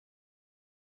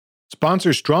Sponsor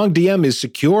StrongDM is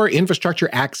secure infrastructure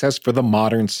access for the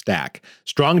modern stack.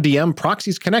 StrongDM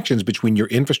proxies connections between your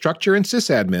infrastructure and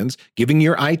sysadmins, giving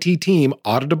your IT team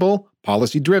auditable,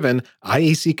 policy-driven,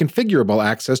 IAC configurable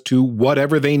access to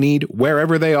whatever they need,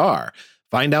 wherever they are.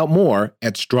 Find out more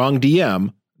at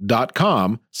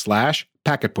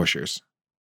strongdm.com/packetpushers.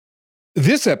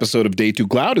 This episode of Day 2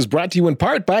 Cloud is brought to you in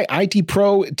part by IT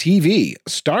Pro TV.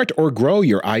 Start or grow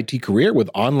your IT career with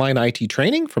online IT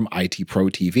training from IT Pro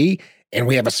TV. And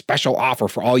we have a special offer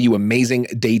for all you amazing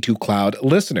Day 2 Cloud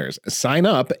listeners. Sign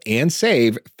up and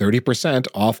save 30%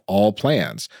 off all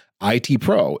plans.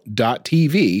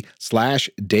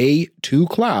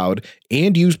 itpro.tv/day2cloud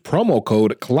and use promo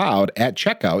code CLOUD at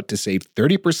checkout to save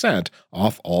 30%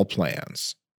 off all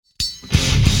plans.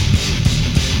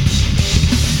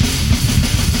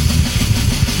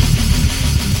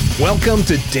 Welcome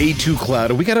to Day 2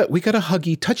 Cloud. We got a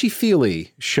huggy,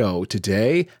 touchy-feely show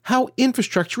today. How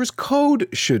infrastructure as code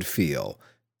should feel.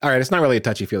 All right, it's not really a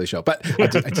touchy-feely show, but I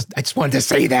just wanted to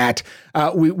say that.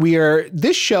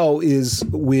 This show is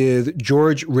with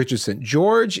George Richardson.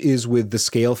 George is with the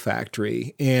Scale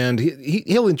Factory, and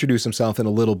he'll introduce himself in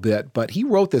a little bit, but he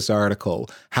wrote this article,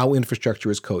 How Infrastructure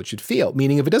as Code Should Feel,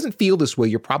 meaning if it doesn't feel this way,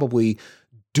 you're probably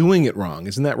doing it wrong.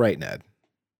 Isn't that right, Ned?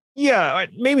 Yeah,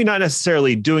 maybe not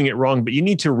necessarily doing it wrong, but you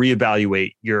need to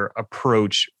reevaluate your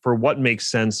approach for what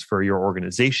makes sense for your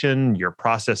organization, your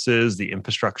processes, the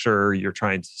infrastructure you're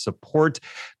trying to support,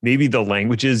 maybe the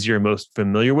languages you're most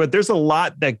familiar with. There's a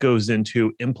lot that goes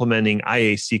into implementing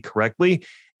IAC correctly.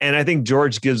 And I think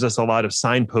George gives us a lot of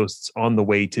signposts on the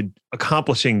way to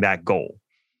accomplishing that goal.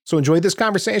 So enjoy this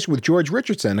conversation with George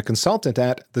Richardson, a consultant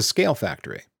at the Scale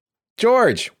Factory.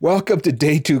 George, welcome to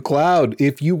Day 2 Cloud.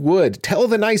 If you would, tell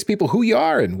the nice people who you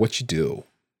are and what you do.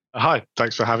 Hi,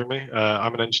 thanks for having me.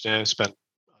 I'm an engineer, spent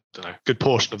a good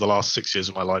portion of the last 6 years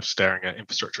of my life staring at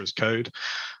infrastructure as code.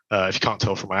 If you can't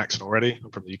tell from my accent already,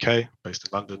 I'm from the UK, based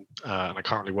in London, and I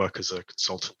currently work as a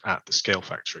consultant at the Scale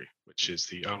Factory, which is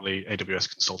the only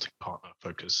AWS consulting partner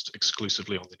focused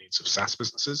exclusively on the needs of SaaS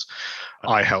businesses.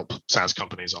 I help SaaS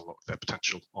companies unlock their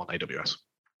potential on AWS.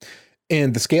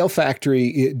 And the Scale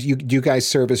Factory, do you guys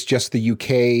service just the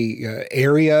UK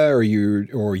area, or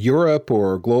Europe,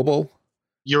 or global?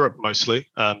 Europe mostly.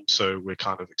 So we're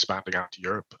kind of expanding out to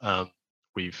Europe.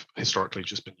 We've historically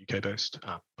just been UK based,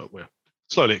 but we're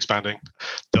slowly expanding.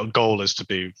 The goal is to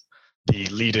be the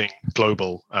leading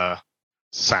global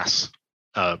SaaS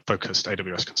focused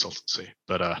AWS consultancy,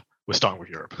 but we're starting with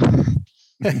Europe.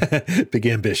 Big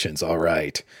ambitions. All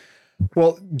right.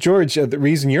 Well, George, the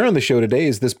reason you're on the show today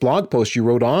is this blog post you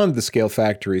wrote on the Scale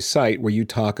Factory site where you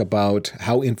talk about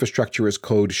how infrastructure as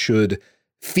code should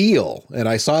feel. And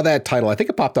I saw that title. I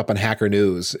think it popped up on Hacker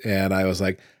News. And I was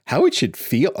like, how it should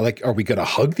feel? Like, are we going to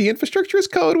hug the infrastructure as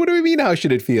code? What do we mean? How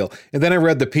should it feel? And then I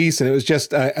read the piece and it was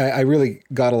just, I really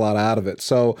got a lot out of it.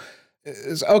 So,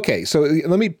 okay, so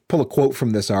let me pull a quote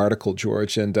from this article,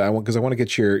 George, and because I want to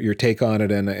get your take on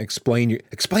it and explain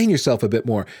yourself a bit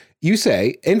more. You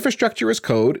say infrastructure as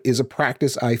code is a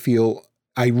practice I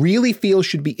really feel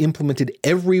should be implemented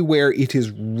everywhere it is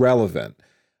relevant.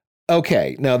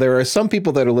 Okay, now there are some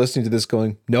people that are listening to this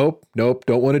going, nope, don't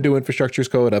want to do infrastructure as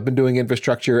code. I've been doing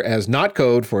infrastructure as not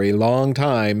code for a long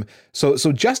time. So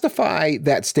justify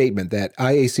that statement that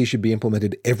IAC should be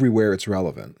implemented everywhere it's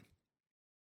relevant.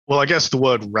 Well, I guess the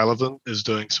word relevant is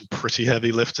doing some pretty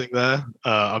heavy lifting there.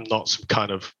 I'm not some kind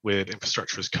of weird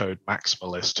infrastructure as code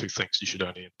maximalist who thinks you should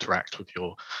only interact with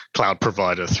your cloud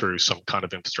provider through some kind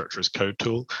of infrastructure as code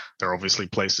tool. There are obviously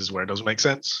places where it doesn't make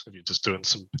sense. If you're just doing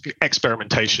some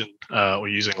experimentation or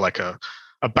using like a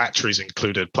batteries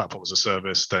included platform as a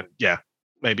service, then yeah,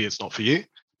 maybe it's not for you.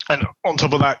 And on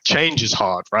top of that, change is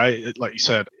hard, right? Like you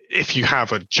said, if you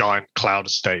have a giant cloud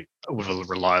estate with a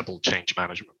reliable change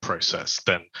management process,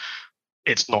 then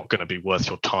it's not going to be worth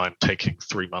your time taking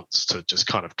 3 months to just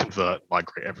kind of convert,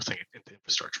 migrate everything into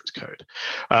infrastructure as code.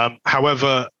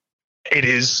 However, it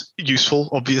is useful,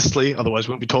 obviously, otherwise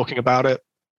we wouldn't be talking about it.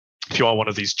 If you are one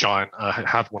of these giant,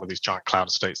 have one of these giant cloud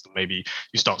estates, then maybe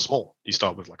you start small. You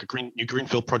start with like a new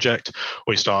greenfield project,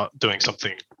 or you start doing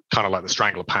something kind of like the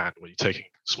Strangler Pan, where you're taking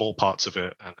small parts of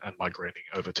it and migrating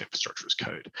over to infrastructure as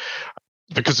code.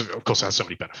 Because of course, it has so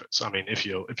many benefits. I mean, if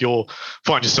you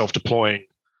find yourself deploying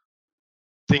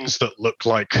things that look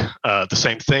like the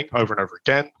same thing over and over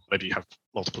again, maybe you have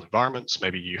multiple environments,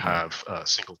 maybe you have a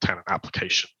single tenant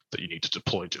application that you need to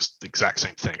deploy just the exact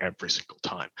same thing every single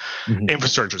time. Mm-hmm.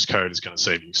 Infrastructure as code is going to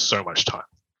save you so much time.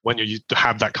 When you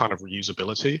have that kind of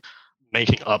reusability,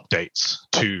 making updates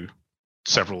to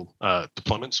several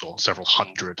deployments or several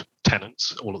hundred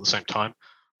tenants all at the same time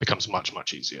becomes much,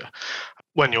 much easier.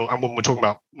 When we're talking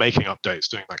about making updates,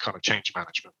 doing that kind of change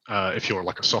management, if you're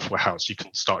like a software house, you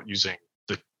can start using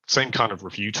the same kind of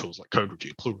review tools like code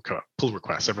review, pull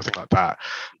requests, everything like that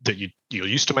you're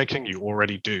used to making, you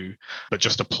already do, but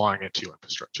just applying it to your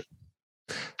infrastructure.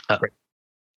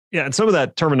 Yeah, and some of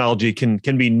that terminology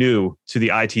can be new to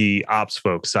the IT ops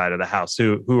folks side of the house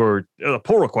who are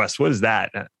pull requests. What is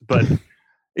that? But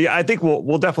yeah, I think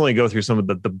we'll definitely go through some of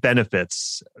the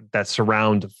benefits that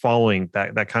surround following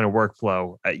that kind of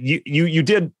workflow. You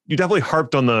definitely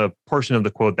harped on the portion of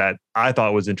the quote that I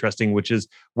thought was interesting, which is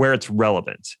where it's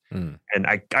relevant. And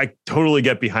I totally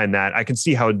get behind that. I can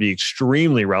see how it'd be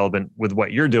extremely relevant with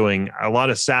what you're doing. A lot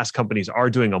of SaaS companies are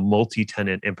doing a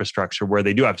multi-tenant infrastructure where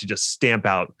they do have to just stamp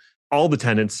out all the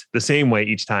tenants the same way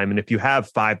each time. And if you have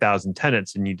 5,000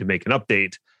 tenants and you need to make an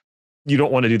update, you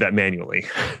don't want to do that manually.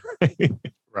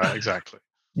 Right, exactly.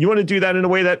 You want to do that in a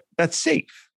way that's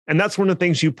safe. And that's one of the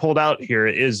things you pulled out here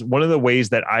is one of the ways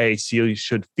that IAC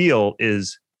should feel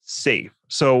is safe.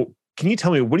 So can you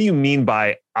tell me, what do you mean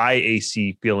by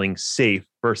IAC feeling safe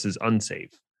versus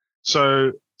unsafe?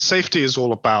 So safety is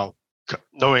all about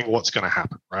knowing what's going to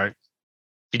happen, right?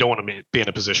 You don't want to be in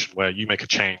a position where you make a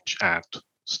change and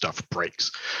stuff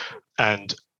breaks.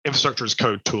 And infrastructure as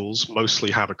code tools mostly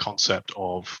have a concept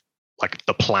of like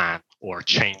the plan or a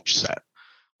change set,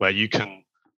 where you can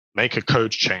make a code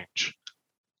change,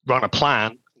 run a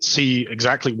plan, see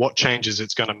exactly what changes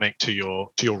it's going to make to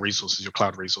your resources, your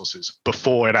cloud resources,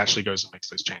 before it actually goes and makes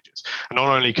those changes. And not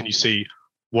only can you see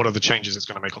what are the changes it's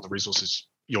going to make on the resources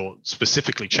you're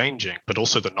specifically changing, but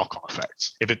also the knock-on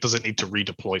effects. If it doesn't need to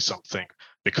redeploy something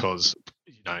because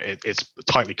it's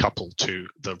tightly coupled to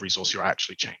the resource you're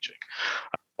actually changing.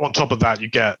 On top of that,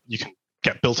 you can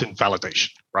get built-in validation,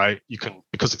 right? You can,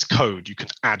 because it's code, you can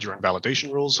add your own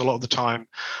validation rules a lot of the time.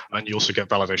 And you also get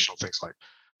validation on things like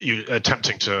you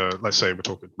attempting to, let's say we're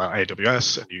talking about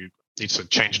AWS and you need to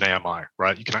change an AMI,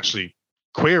 right? You can actually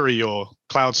query your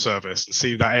cloud service and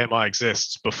see that AMI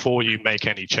exists before you make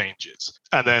any changes.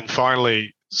 And then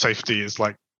finally, safety is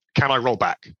like, can I roll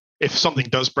back? If something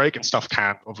does break, and stuff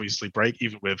can obviously break,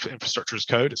 even with infrastructure as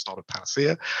code, it's not a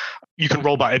panacea. You can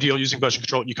roll back. If you're using version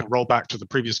control, you can roll back to the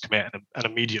previous commit and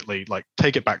immediately like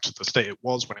take it back to the state it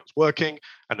was when it was working,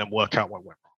 and then work out what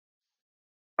went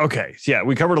wrong. Okay, so yeah,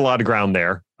 we covered a lot of ground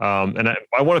there. And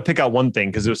I want to pick out one thing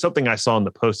because it was something I saw in the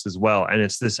post as well. And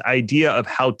it's this idea of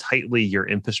how tightly your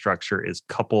infrastructure is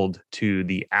coupled to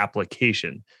the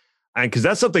application. And because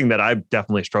that's something that I've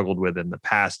definitely struggled with in the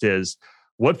past is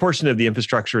what portion of the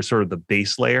infrastructure is sort of the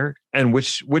base layer and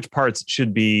which parts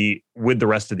should be with the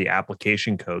rest of the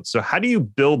application code. So how do you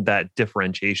build that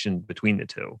differentiation between the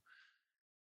two?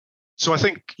 So I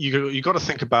think you got to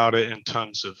think about it in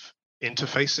terms of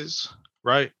interfaces,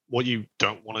 right? What you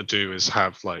don't want to do is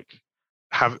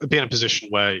be in a position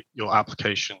where your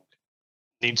application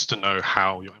needs to know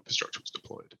how your infrastructure is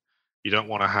deployed. You don't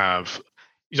want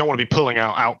to be pulling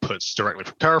out outputs directly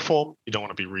from Terraform. You don't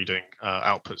want to be reading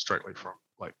outputs directly from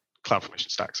like CloudFormation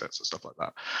stack sets and stuff like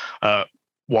that.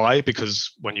 Why?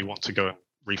 Because when you want to go and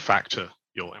refactor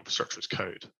your infrastructure as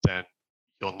code, then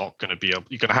you're not going to be able.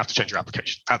 You're going to have to change your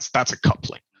application. That's a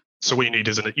coupling. So what you need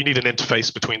is an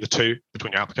interface between the two,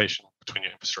 between your application, between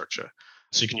your infrastructure.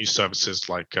 So you can use services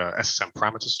like SSM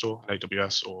Parameter Store in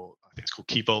AWS, or I think it's called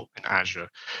Key Vault in Azure,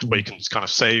 where you can kind of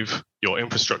save your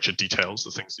infrastructure details,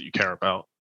 the things that you care about,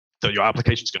 that your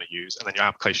application is going to use, and then your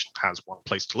application has one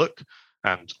place to look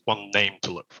and one name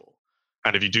to look for.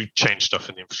 And if you do change stuff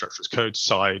in the infrastructure as code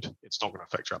side, it's not going to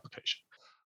affect your application.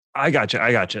 I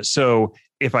gotcha. So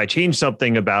if I change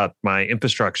something about my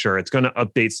infrastructure, it's going to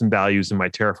update some values in my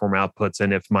Terraform outputs.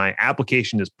 And if my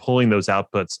application is pulling those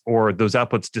outputs or those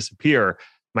outputs disappear,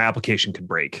 my application could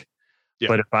break.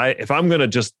 Yeah. But if I'm going to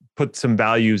just put some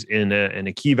values in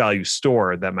a key value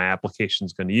store that my application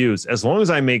is going to use, as long as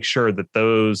I make sure that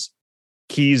those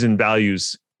keys and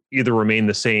values either remain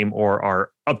the same or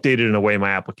are updated in a way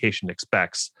my application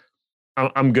expects,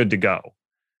 I'm good to go.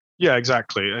 Yeah,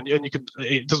 exactly. And you can.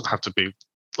 It doesn't have to be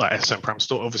like SSM Parameter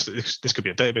Store. Obviously, this could be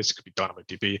a database. It could be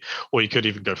DynamoDB, or you could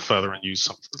even go further and use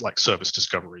something like service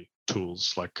discovery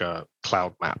tools like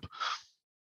Cloud Map.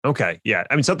 Okay, yeah.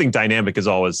 I mean, something dynamic is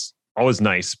always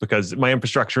nice because my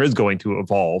infrastructure is going to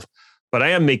evolve, but I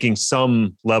am making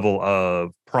some level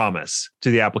of promise to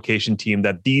the application team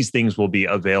that these things will be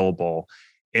available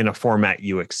in a format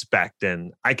you expect,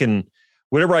 and I can.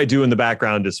 Whatever I do in the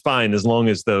background is fine as long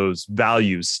as those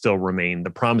values still remain the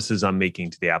promises I'm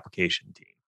making to the application team.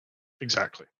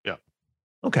 Exactly. Yeah.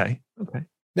 Okay.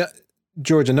 Now,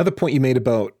 George, another point you made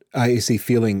about IAC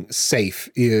feeling safe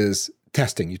is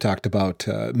testing. You talked about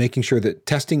making sure that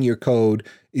testing your code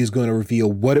is going to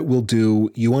reveal what it will do.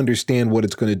 You understand what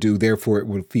it's going to do, therefore it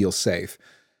will feel safe.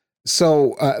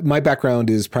 So my background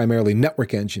is primarily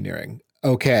network engineering.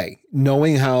 Okay,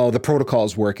 knowing how the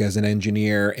protocols work as an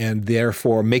engineer and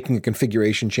therefore making a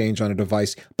configuration change on a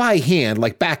device by hand,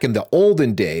 like back in the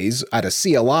olden days at a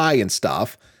CLI and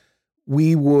stuff,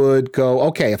 we would go,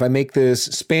 okay, if I make this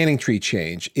spanning tree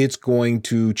change, it's going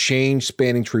to change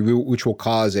spanning tree, which will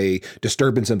cause a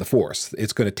disturbance in the force.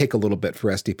 It's going to take a little bit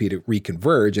for SDP to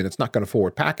reconverge, and it's not going to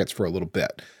forward packets for a little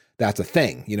bit. That's a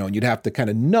thing, and you'd have to kind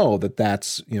of know that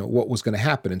that's, what was going to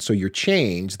happen. And so your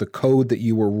change, the code that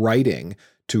you were writing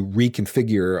to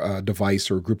reconfigure a device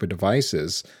or a group of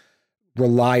devices,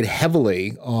 relied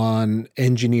heavily on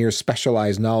engineers'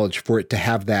 specialized knowledge for it to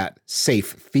have that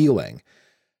safe feeling.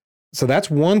 So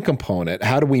that's one component.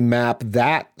 How do we map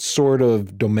that sort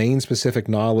of domain-specific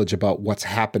knowledge about what's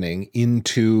happening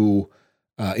into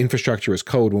infrastructure as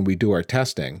code when we do our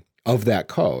testing of that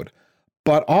code?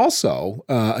 But also,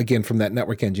 again, from that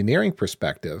network engineering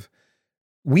perspective,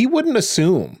 we wouldn't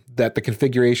assume that the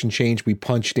configuration change we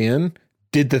punched in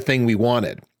did the thing we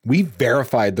wanted. We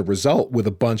verified the result with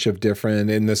a bunch of different,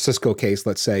 in the Cisco case,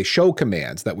 let's say, show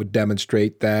commands that would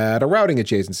demonstrate that a routing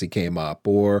adjacency came up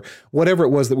or whatever it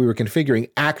was that we were configuring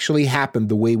actually happened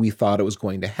the way we thought it was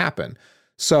going to happen.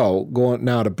 So going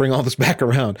now to bring all this back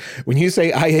around, when you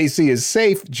say IAC is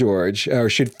safe, George, or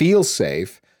should feel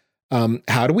safe,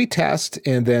 how do we test?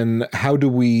 And then how do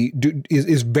we do,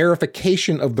 is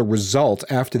verification of the result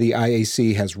after the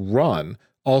IAC has run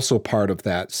also part of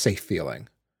that safe feeling?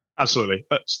 Absolutely.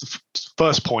 The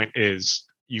first point is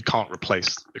you can't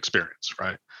replace experience,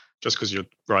 right? Just because you're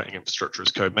writing infrastructure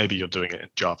as code, maybe you're doing it in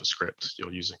JavaScript,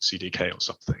 you're using CDK or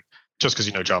something. Just because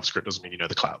you know JavaScript doesn't mean you know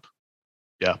the cloud.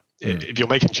 Yeah. If you're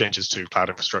making changes to cloud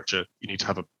infrastructure, you need to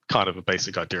have a kind of a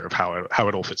basic idea of how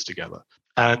it all fits together.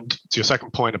 And to your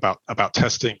second point about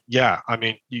testing, yeah, I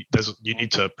mean, you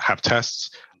need to have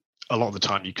tests. A lot of the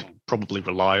time, you can probably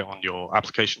rely on your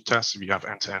application tests if you have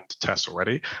end-to-end tests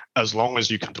already, as long as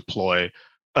you can deploy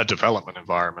a development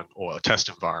environment or a test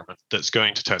environment that's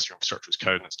going to test your infrastructure as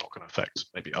code and it's not going to affect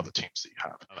maybe other teams that you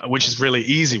have, which is really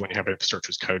easy when you have infrastructure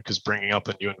as code because bringing up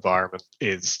a new environment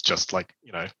is just like,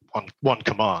 one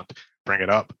command, bring it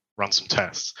up, run some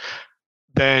tests.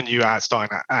 Then you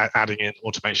start adding in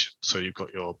automation. So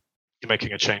you're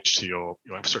making a change to your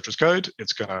infrastructure as code.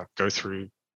 It's going to go through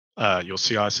your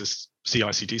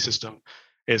CI/CD system.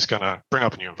 It's going to bring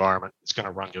up a new environment. It's going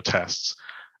to run your tests.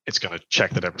 It's going to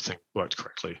check that everything worked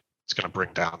correctly. It's going to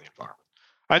bring down the environment.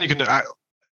 And you can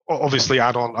obviously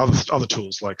add on other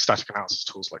tools like static analysis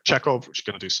tools like Checkov, which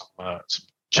are going to do some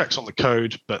checks on the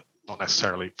code, but not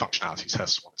necessarily functionality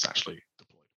tests when it's actually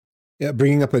deployed. Yeah,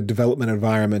 bringing up a development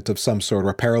environment of some sort or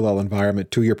a parallel environment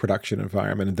to your production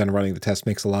environment and then running the test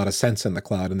makes a lot of sense in the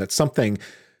cloud. And that's something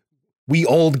we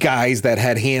old guys that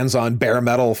had hands on bare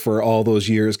metal for all those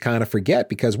years kind of forget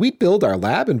because we build our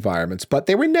lab environments, but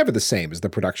they were never the same as the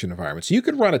production environment. So you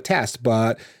could run a test,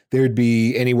 but there'd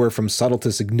be anywhere from subtle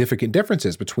to significant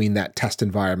differences between that test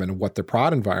environment and what the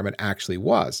prod environment actually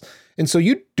was. And so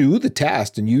you'd do the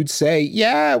test and you'd say,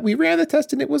 yeah, we ran the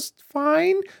test and it was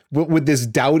fine. But with this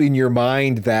doubt in your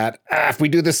mind that if we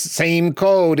do the same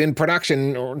code in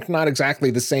production, it's not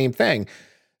exactly the same thing.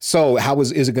 So how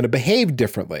is it going to behave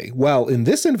differently? Well, in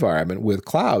this environment with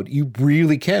cloud, you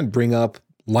really can bring up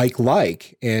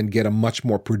like and get a much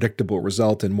more predictable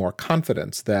result and more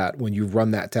confidence that when you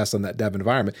run that test on that dev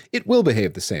environment, it will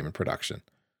behave the same in production.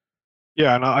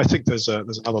 Yeah, and I think there's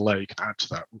another layer you can add to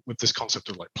that with this concept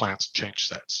of like plans and change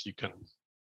sets. You can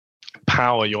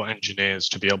empower your engineers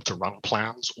to be able to run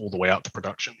plans all the way out to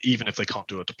production, even if they can't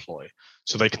do a deploy.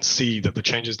 So they can see that the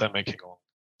changes they're making on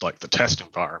like the test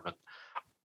environment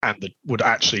and that would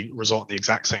actually result in the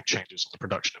exact same changes in the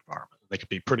production environment. They could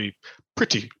be pretty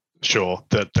sure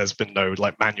that there's been no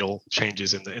like manual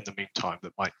changes in the meantime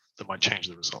that might change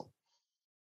the result.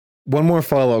 One more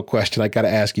follow-up question I got to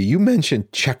ask you. You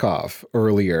mentioned Checkov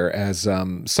earlier as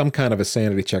some kind of a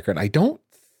sanity checker, and I don't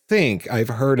think I've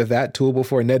heard of that tool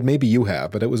before. Ned, maybe you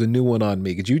have, but it was a new one on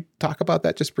me. Could you talk about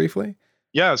that just briefly?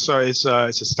 Yeah, so it's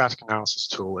a static analysis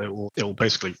tool. It will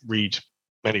basically read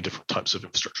many different types of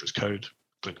infrastructure as code,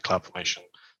 including CloudFormation,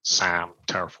 SAM,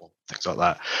 Terraform, things like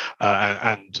that,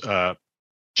 and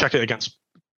check it against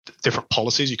different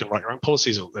policies. You can write your own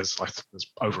policies. There's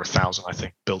over 1,000, I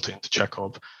think, built into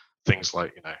Checkov. Things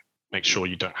like make sure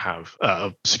you don't have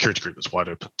a security group that's wide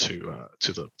open to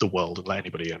the world and let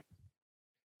anybody in.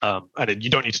 And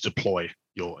you don't need to deploy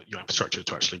your infrastructure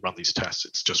to actually run these tests.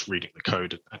 It's just reading the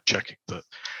code and checking that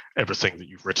everything that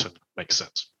you've written makes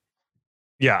sense.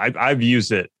 Yeah, I've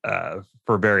used it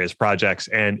for various projects,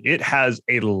 and it has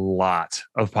a lot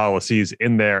of policies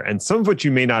in there, and some of which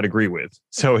you may not agree with.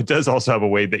 So it does also have a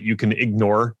way that you can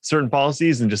ignore certain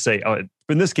policies and just say, "Oh,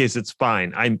 in this case, it's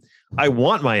fine. I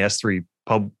want my S3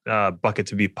 bucket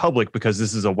to be public because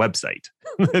this is a website."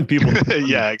 And people,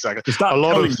 yeah, exactly. Stop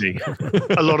telling me.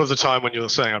 A lot of the time, when you're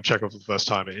saying I'm Chekhov for the first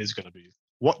time, it is going to be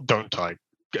what don't I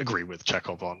agree with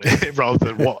Chekhov on, rather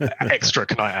than what extra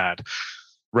can I add.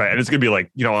 Right. And it's going to be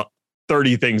like,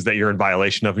 30 things that you're in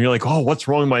violation of. And you're like, oh, what's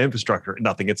wrong with my infrastructure?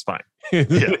 Nothing. It's fine.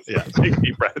 Yeah. Take a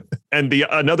deep breath. And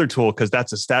another tool, because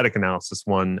that's a static analysis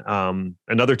one,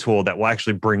 another tool that will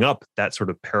actually bring up that sort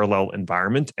of parallel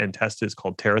environment and test is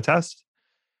called TerraTest.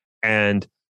 And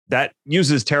that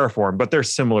uses Terraform, but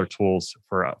there's similar tools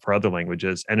for other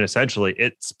languages. And essentially,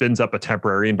 it spins up a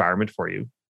temporary environment for you,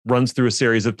 runs through a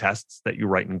series of tests that you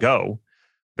write and go,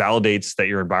 validates that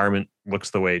your environment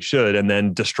looks the way it should, and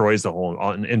then destroys the whole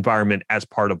environment as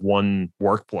part of one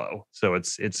workflow. So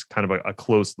it's kind of a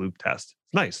closed loop test.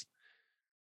 It's nice.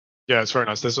 Yeah, it's very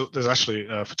nice. There's actually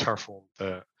for Terraform,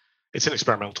 it's in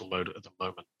experimental mode at the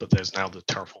moment, but there's now the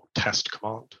Terraform test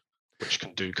command, which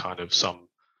can do kind of some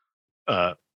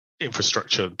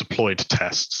infrastructure deployed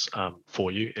tests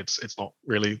for you. It's not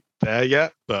really there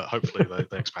yet, but hopefully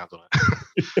they expand on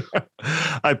it.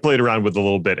 I played around with it a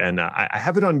little bit, and I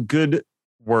have it on good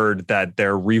word that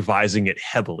they're revising it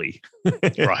heavily.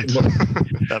 Right.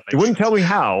 They wouldn't tell me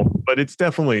how, but it's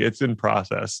in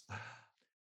process.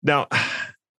 Now,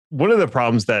 one of the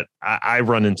problems that I've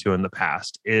run into in the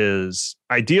past is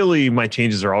ideally my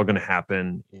changes are all going to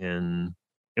happen in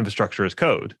infrastructure as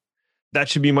code. That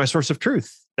should be my source of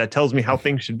truth. That tells me how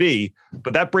things should be.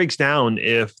 But that breaks down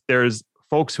if there's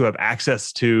folks who have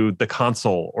access to the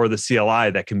console or the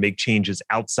CLI that can make changes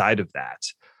outside of that.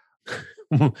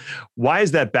 Why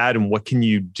is that bad, and what can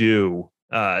you do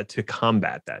to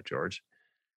combat that, George?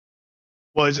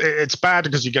 Well, it's bad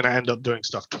because you're going to end up doing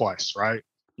stuff twice, right?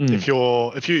 If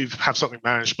you have something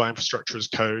managed by infrastructure as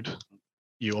code,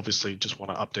 you obviously just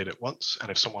want to update it once. And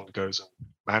if someone goes and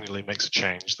manually makes a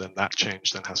change, then that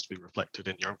change then has to be reflected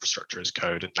in your infrastructure as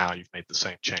code. And now you've made the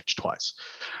same change twice.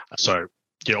 So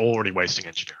you're already wasting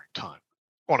engineering time.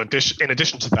 In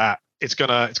addition to that, it's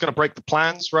gonna break the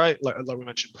plans, right? Like we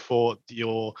mentioned before, if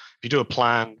you do a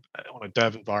plan on a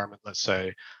dev environment, let's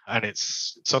say, and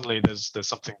it's suddenly there's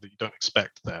something that you don't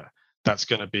expect there. That's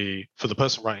going to be, for the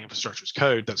person writing infrastructure as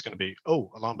code, that's going to be,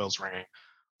 oh, alarm bells ringing.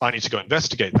 I need to go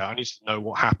investigate that. I need to know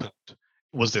what happened.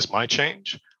 Was this my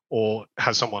change, or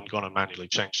has someone gone and manually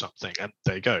changed something? And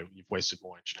there you go. You've wasted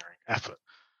more engineering effort.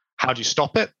 How do you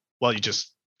stop it? Well, you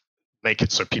just make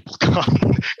it so people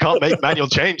can't make manual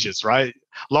changes, right?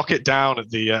 Lock it down at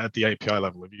the API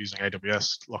level. If you're using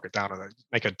AWS, lock it down and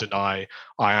make a deny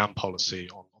IAM policy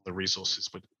on the resources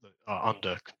that are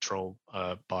under control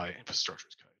by infrastructure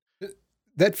as code.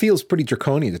 That feels pretty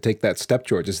draconian to take that step,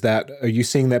 George. Are you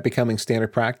seeing that becoming standard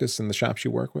practice in the shops you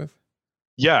work with?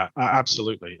 Yeah,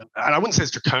 absolutely. And I wouldn't say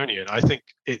it's draconian. I think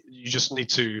you just need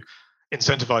to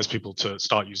incentivize people to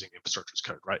start using infrastructure as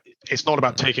code, right? It's not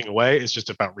about taking away, it's just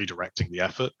about redirecting the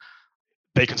effort.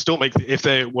 They can still if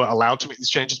they were allowed to make these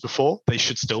changes before, they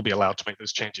should still be allowed to make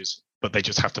those changes, but they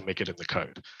just have to make it in the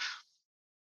code.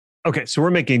 Okay, so we're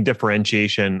making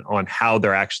differentiation on how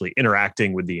they're actually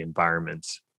interacting with the environment.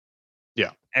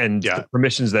 Yeah. And the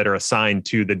permissions that are assigned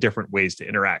to the different ways to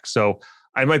interact. So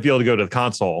I might be able to go to the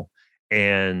console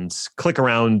and click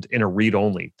around in a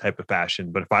read-only type of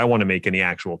fashion. But if I want to make any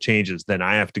actual changes, then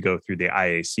I have to go through the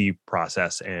IAC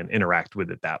process and interact with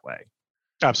it that way.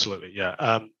 Absolutely,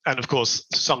 yeah. And of course,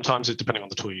 sometimes, depending on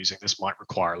the tool you're using, this might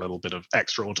require a little bit of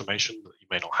extra automation that you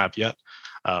may not have yet,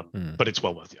 but it's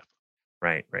well worth it.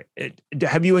 Right.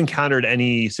 Have you encountered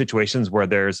any situations where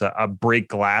there's a break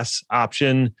glass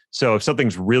option? So if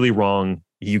something's really wrong,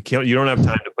 you don't have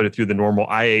time to put it through the normal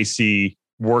IAC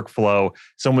workflow.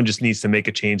 Someone just needs to make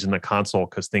a change in the console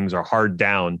because things are hard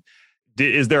down.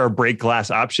 Is there a break glass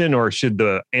option, or should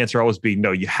the answer always be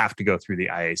no? You have to go through the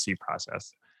IAC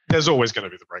process. There's always going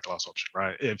to be the break glass option,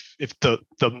 right? If the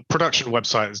production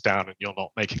website is down and you're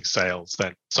not making sales,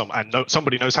 then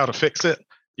somebody knows how to fix it.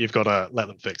 You've got to let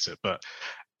them fix it. But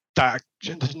that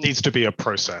needs to be a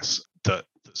process that's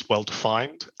well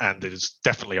defined, and it is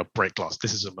definitely a break glass.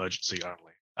 This is emergency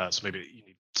only. So maybe you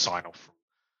need to sign off from,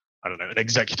 I don't know, an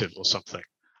executive or something.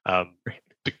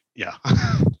 Yeah.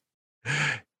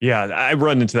 Yeah, I've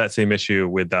run into that same issue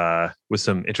with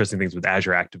some interesting things with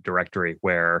Azure Active Directory,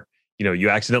 where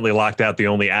you accidentally locked out the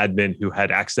only admin who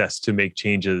had access to make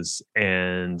changes,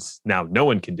 and now no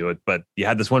one can do it, but you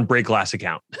had this one break glass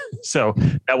account. So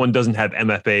that one doesn't have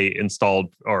MFA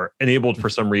installed or enabled for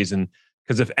some reason,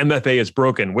 Because if MFA is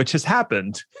broken, which has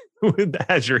happened with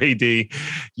Azure AD,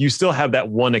 you still have that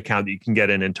one account that you can get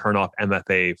in and turn off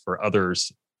MFA for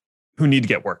others who need to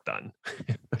get work done.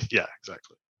 Yeah,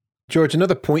 exactly. George,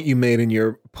 another point you made in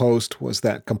your post was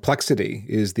that complexity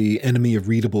is the enemy of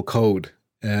readable code.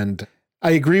 And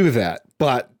I agree with that.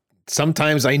 But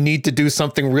sometimes I need to do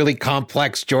something really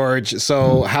complex, George.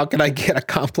 So how can I get a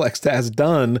complex task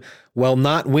done while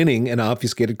not winning an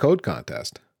obfuscated code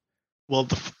contest? Well,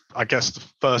 I guess the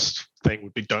first thing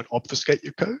would be don't obfuscate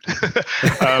your code.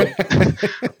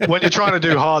 When you're trying to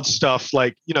do hard stuff,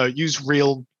 like, use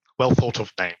real well thought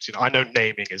of names. I know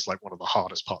naming is like one of the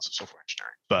hardest parts of software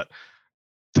engineering, but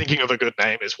thinking of a good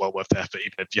name is well worth the effort,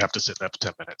 even if you have to sit there for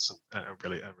 10 minutes and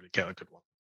really get a good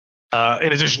one.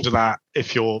 In addition to that,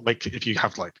 if you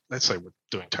have, like, let's say we're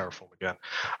doing Terraform again,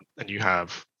 and you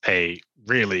have a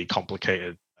really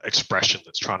complicated expression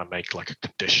that's trying to make like a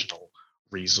conditional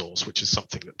resource, which is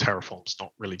something that Terraform's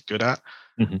not really good at,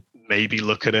 maybe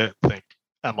look at it, think,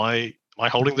 am I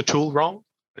holding the tool wrong?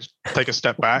 Take a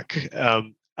step back.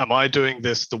 Am I doing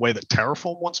this the way that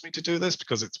Terraform wants me to do this?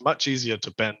 Because it's much easier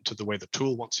to bend to the way the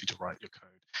tool wants you to write your code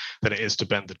than it is to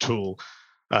bend the tool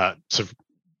to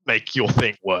make your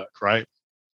thing work, right?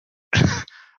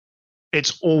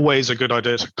 It's always a good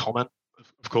idea to comment,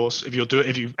 of course. If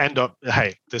you end up,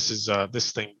 hey, this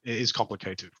thing, it is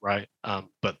complicated, right?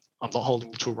 But I'm not holding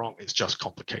the tool wrong. It's just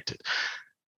complicated.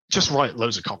 Just write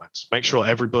loads of comments. Make sure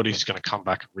everybody who's going to come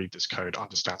back and read this code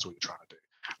understands what you're trying to do.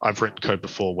 I've written code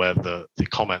before where the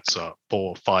comments are 4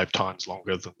 or 5 times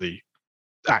longer than the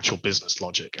actual business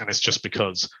logic. And it's just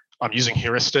because I'm using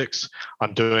heuristics.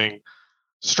 I'm doing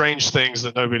strange things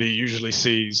that nobody usually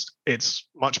sees. It's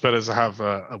much better to have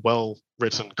a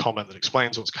well-written comment that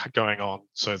explains what's going on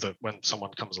so that when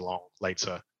someone comes along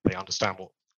later, they understand what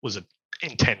was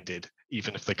intended,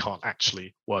 even if they can't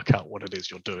actually work out what it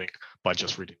is you're doing by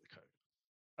just reading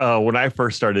the code. When I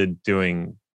first started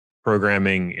doing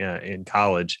programming in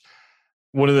college,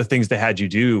 one of the things they had you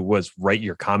do was write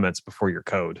your comments before your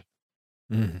code.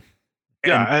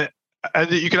 Yeah,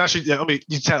 and you can actually,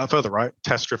 you take that further, right?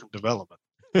 Test-driven development.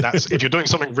 That's if you're doing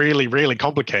something really, really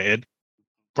complicated,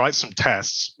 write some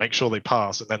tests, make sure they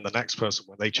pass, and then the next person,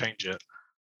 when they change it,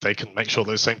 they can make sure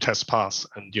those same tests pass,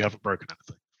 and you haven't broken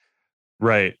anything.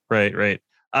 Right.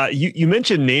 You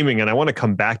mentioned naming, and I want to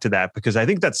come back to that because I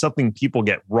think that's something people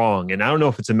get wrong. And I don't know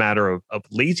if it's a matter of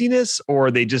laziness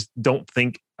or they just don't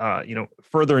think,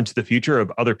 further into the future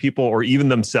of other people or even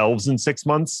themselves in 6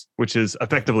 months, which is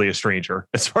effectively a stranger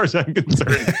as far as I'm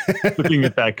concerned, looking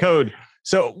at that code.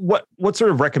 So what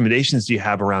sort of recommendations do you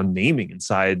have around naming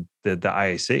inside the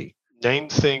IAC? Name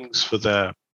things for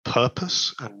their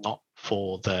purpose and not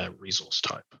for their resource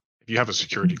type. If you have a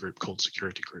security group called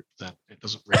security group, then it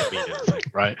doesn't really mean anything,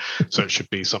 right? So it should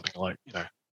be something like,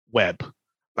 web,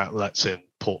 that's in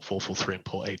port 443 and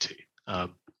port 80.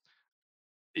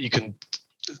 You can,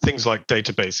 things like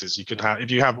databases, you can have,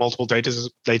 if you have multiple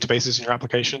databases in your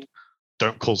application,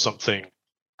 don't call something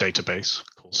database,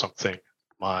 call something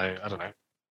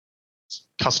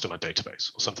customer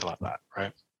database or something like that,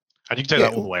 right? And you can take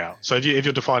that all the way out. So if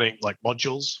you're defining like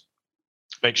modules,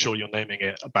 make sure you're naming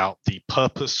it about the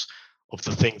purpose of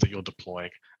the thing that you're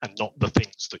deploying and not the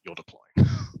things that you're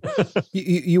deploying.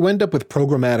 You end up with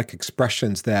programmatic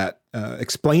expressions that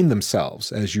explain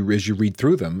themselves as you read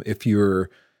through them. If you're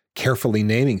carefully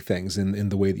naming things in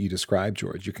the way that you described,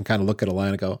 George, you can kind of look at a line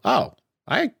and go, oh,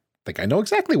 I think I know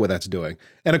exactly what that's doing.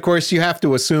 And of course, you have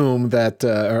to assume that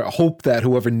or hope that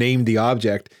whoever named the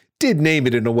object did name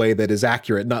it in a way that is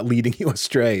accurate, not leading you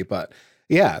astray. But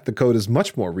yeah, the code is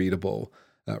much more readable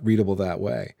that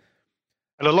way.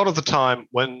 And a lot of the time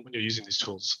when you're using these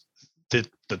tools, the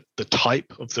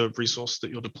type of the resource that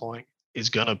you're deploying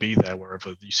is going to be there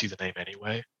wherever you see the name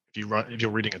anyway. If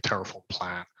you're reading a Terraform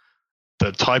plan,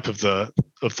 the type of the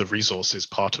resource is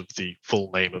part of the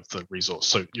full name of the resource.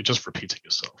 So you're just repeating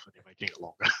yourself and you're making it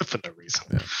longer for no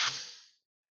reason.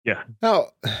 Yeah. Now,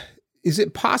 is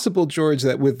it possible, George,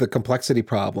 that with the complexity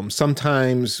problem,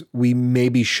 sometimes we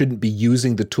maybe shouldn't be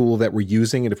using the tool that we're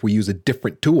using, and if we use a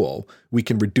different tool, we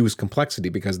can reduce complexity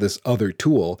because this other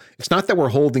tool, it's not that we're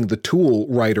holding the tool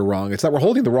right or wrong, it's that we're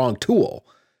holding the wrong tool,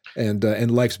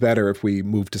 and life's better if we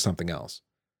move to something else.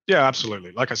 Yeah,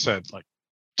 absolutely. Like I said, like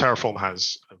Terraform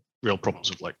has real problems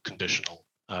with like conditional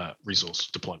resource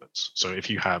deployments. So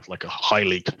if you have like a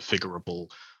highly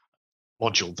configurable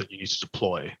module that you need to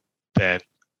deploy, then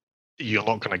you're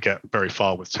not going to get very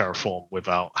far with Terraform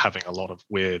without having a lot of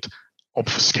weird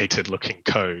obfuscated looking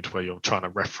code where you're trying to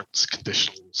reference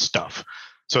conditional stuff.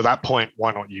 So at that point,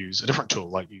 why not use a different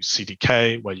tool, like use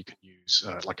CDK, where you can use use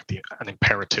an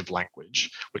imperative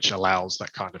language, which allows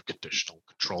that kind of conditional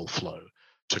control flow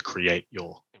to create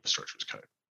your infrastructure as code.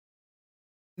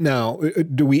 Now,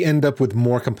 do we end up with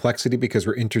more complexity because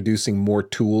we're introducing more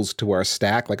tools to our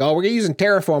stack? Like, oh, we're using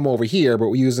Terraform over here, but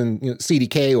we're using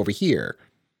CDK over here.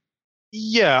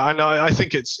 Yeah, I know. I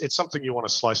think it's something you want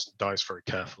to slice and dice very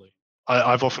carefully.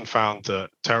 I've often found that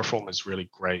Terraform is really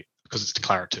great because it's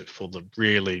declarative for the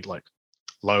really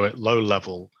low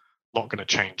level, not going to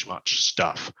change much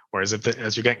stuff. Whereas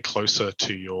as you're getting closer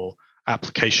to your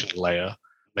application layer,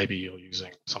 maybe you're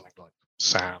using something like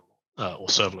SAM or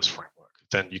serverless framework,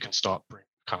 then you can start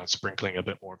kind of sprinkling a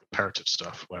bit more of imperative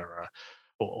stuff or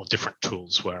different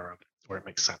tools where it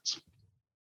makes sense.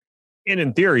 And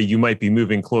in theory, you might be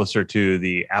moving closer to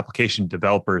the application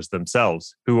developers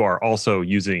themselves, who are also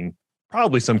using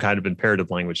probably some kind of imperative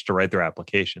language to write their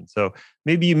application. So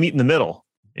maybe you meet in the middle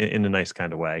in a nice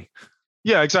kind of way.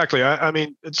 Yeah, exactly. I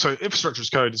mean, so infrastructure as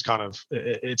code is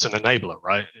it's an enabler,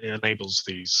 right? It enables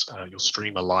these your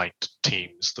stream-aligned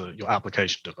teams, your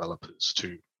application developers,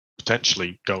 to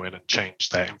potentially go in and change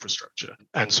their infrastructure.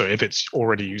 And so if it's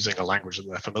already using a language that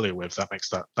they're familiar with, that makes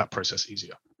that process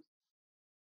easier.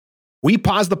 We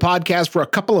pause the podcast for a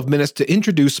couple of minutes to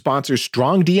introduce sponsor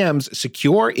StrongDM's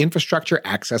secure infrastructure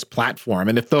access platform.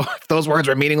 And if those words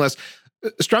are meaningless,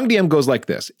 StrongDM goes like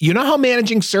this. You know how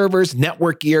managing servers,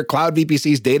 network gear, cloud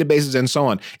VPCs, databases, and so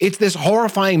on, it's this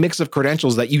horrifying mix of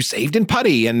credentials that you saved in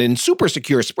PuTTY and in super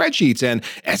secure spreadsheets and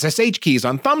SSH keys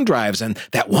on thumb drives and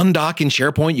that one doc in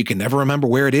SharePoint you can never remember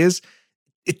where it is?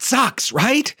 It sucks,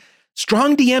 right?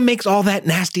 StrongDM makes all that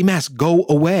nasty mess go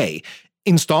away.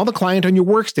 Install the client on your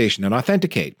workstation and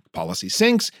authenticate. Policy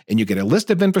syncs, and you get a list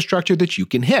of infrastructure that you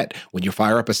can hit. When you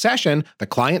fire up a session, the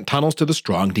client tunnels to the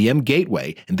StrongDM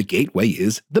gateway, and the gateway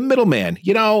is the middleman.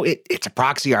 It's a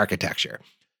proxy architecture.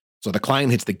 So the client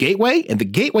hits the gateway, and the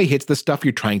gateway hits the stuff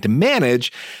you're trying to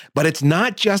manage, but it's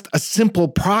not just a simple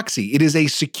proxy. It is a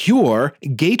secure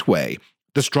gateway.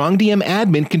 The StrongDM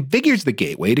admin configures the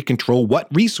gateway to control what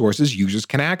resources users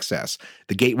can access.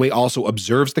 The gateway also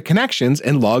observes the connections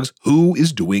and logs who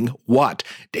is doing what,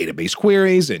 database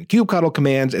queries and kubectl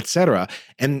commands, etc.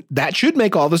 And that should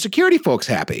make all the security folks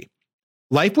happy.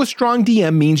 Life with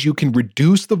StrongDM means you can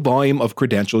reduce the volume of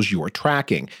credentials you're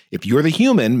tracking. If you're the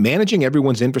human managing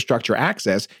everyone's infrastructure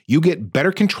access, you get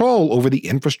better control over the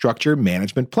infrastructure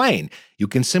management plane. You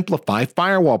can simplify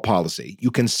firewall policy. You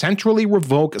can centrally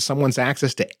revoke someone's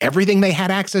access to everything they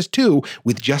had access to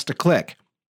with just a click.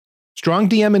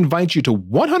 StrongDM invites you to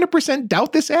 100%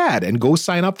 doubt this ad and go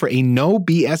sign up for a no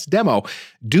BS demo.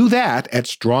 Do that at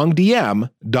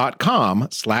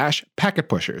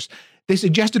strongdm.com/packetpushers. They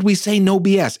suggested we say no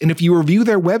BS, and if you review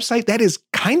their website, that is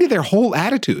kind of their whole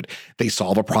attitude. They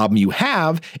solve a problem you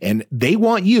have, and they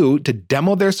want you to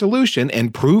demo their solution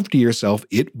and prove to yourself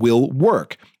it will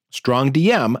work.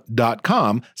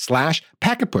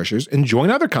 strongdm.com/packetpushers and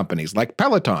join other companies like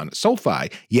Peloton, SoFi,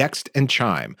 Yext, and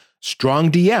Chime.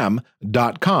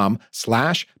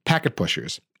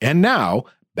 strongdm.com/packetpushers. And now,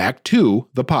 back to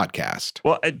the podcast.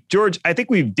 Well, George, I think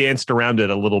we've danced around it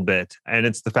a little bit, and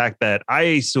it's the fact that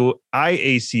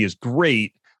IAC is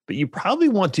great, but you probably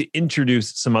want to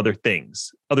introduce some other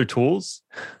things, other tools,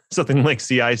 something like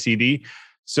CI/CD.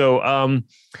 So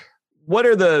what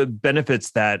are the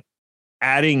benefits that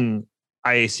adding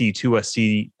IAC to a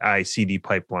CI/CD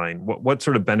pipeline? What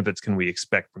sort of benefits can we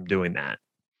expect from doing that?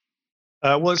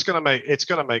 Well, it's going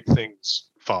to make things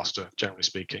faster, generally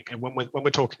speaking. And when we're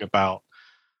talking about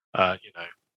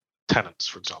tenants,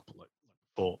 for example,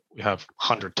 we have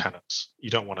 100 tenants. You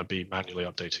don't want to be manually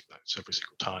updating those every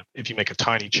single time. If you make a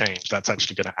tiny change, that's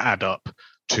actually going to add up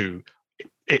to.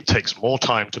 It takes more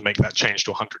time to make that change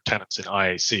to 100 tenants in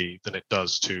IAC than it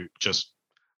does to just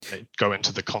go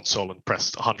into the console and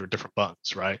press 100 different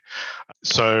buttons, right?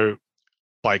 So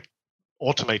by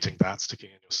automating that,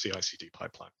 sticking in your CI/CD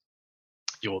pipeline,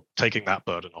 you're taking that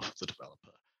burden off of the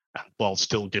developer, and while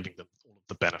still giving them all of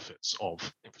the benefits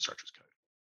of infrastructure as code.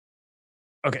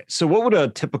 Okay, so what would a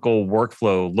typical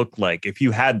workflow look like if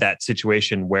you had that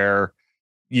situation where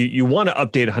you want to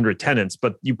update 100 tenants,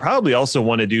 but you probably also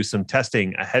want to do some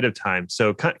testing ahead of time?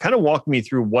 So kind of walk me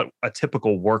through what a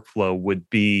typical workflow would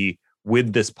be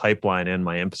with this pipeline and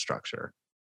my infrastructure.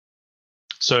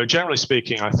 So generally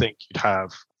speaking, I think you'd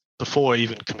have, before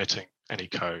even committing any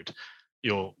code,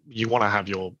 you want to have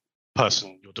your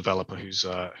developer who's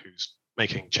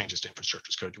making changes to infrastructure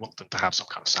as code. You want them to have some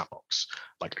kind of sandbox,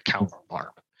 like a Calendar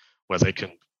environment, where they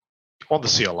can, on the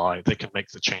CLI, they can make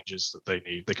the changes that they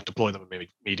need. They can deploy them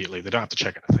immediately. They don't have to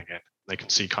check anything in. They can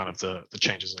see kind of the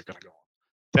changes that are going to go on.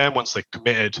 Then once they're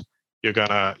committed, you're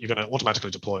gonna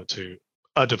automatically deploy it to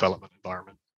a development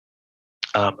environment.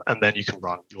 And then you can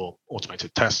run your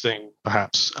automated testing,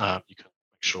 perhaps. You can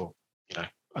make sure,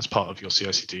 as part of your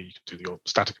CI/CD, you can do your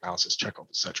static analysis, checkoff,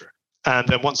 etc. And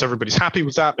then once everybody's happy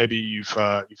with that, maybe you've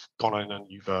gone in and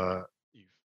you've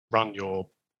run your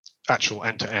actual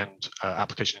end-to-end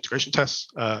application integration tests,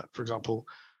 for example.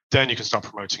 Then you can start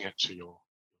promoting it to your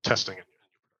testing.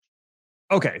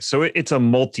 Okay, so it's a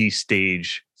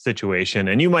multi-stage situation,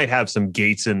 and you might have some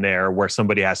gates in there where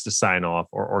somebody has to sign off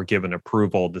or give an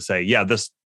approval to say, yeah,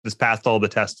 this passed all the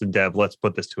tests in dev. Let's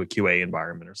put this to a QA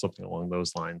environment or something along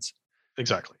those lines.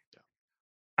 Exactly. Yeah.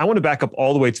 I want to back up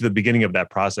all the way to the beginning of that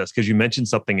process because you mentioned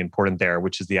something important there,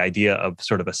 which is the idea of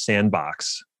sort of a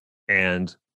sandbox.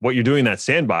 And what you're doing in that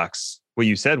sandbox, what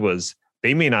you said was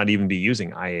they may not even be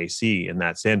using IAC in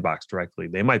that sandbox directly.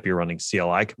 They might be running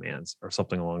CLI commands or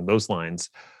something along those lines.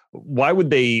 Why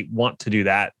would they want to do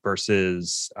that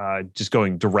versus just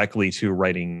going directly to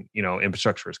writing,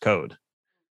 infrastructure as code?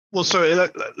 Well, so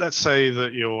let's say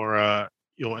that you're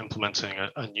implementing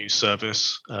a new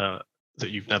service that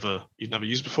you've never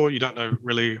used before. You don't know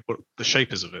really what the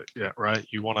shape is of it yet, right?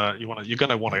 You're going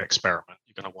to want to experiment.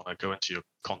 You're going to want to go into your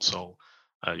console,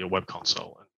 your web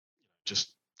console, and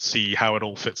just see how it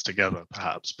all fits together,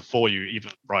 perhaps before you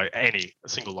even write a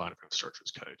single line of infrastructure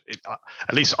as code.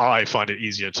 At least I find it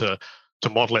easier to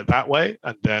model it that way,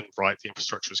 and then write the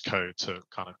infrastructure as code to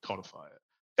kind of codify it.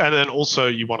 And then also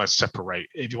you want to separate,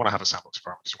 if you want to have a sandbox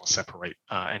environment, you want to separate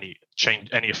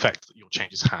any effect that your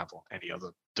changes have on any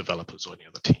other developers or any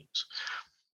other teams.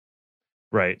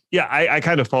 Right. Yeah, I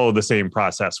kind of follow the same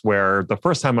process where the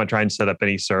first time I'm trying to set up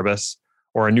any service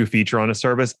or a new feature on a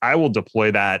service, I will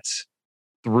deploy that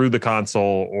through the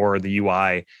console or the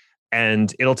UI,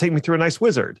 and it'll take me through a nice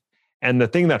wizard. And the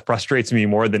thing that frustrates me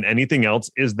more than anything else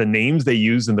is the names they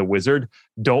use in the wizard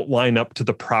don't line up to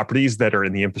the properties that are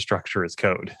in the infrastructure as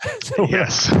code.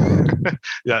 Yes,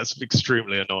 yeah, it's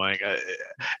extremely annoying.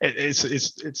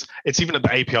 It's even at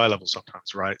the API level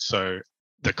sometimes, right? So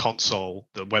the console,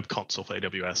 the web console for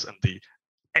AWS, and the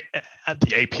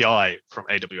API from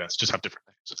AWS just have different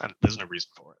names, and there's no reason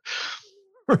for it.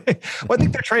 Right. Well, I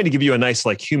think they're trying to give you a nice,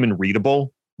 human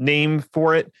readable name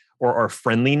for it, or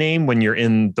friendly name when you're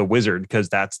in the wizard, because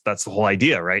that's the whole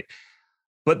idea, right?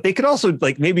 But they could also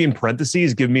maybe in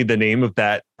parentheses give me the name of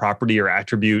that property or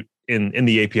attribute in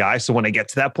the API. So when I get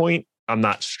to that point, I'm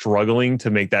not struggling to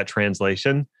make that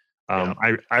translation.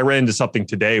 I ran into something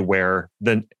today where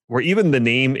even the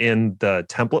name in the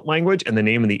template language and the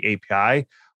name in the API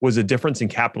was a difference in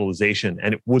capitalization,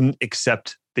 and it wouldn't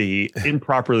accept the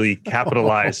improperly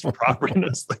capitalized property. And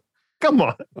it's come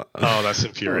on. Oh, that's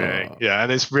infuriating. Yeah,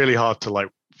 and it's really hard to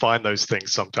find those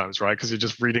things sometimes, right? Because you're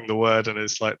just reading the word and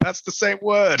it's that's the same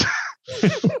word.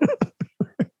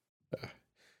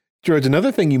 George,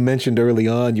 another thing you mentioned early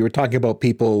on, you were talking about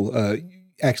people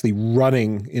actually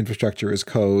running infrastructure as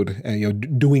code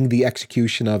and doing the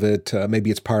execution of it. Maybe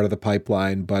it's part of the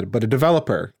pipeline, but a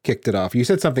developer kicked it off. You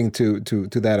said something to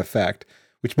that effect,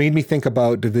 which made me think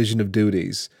about division of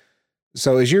duties.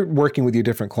 So as you're working with your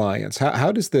different clients,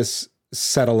 how does this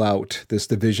settle out, this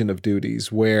division of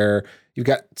duties, where you've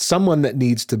got someone that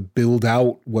needs to build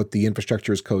out what the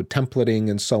infrastructure as code templating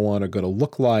and so on are going to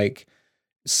look like,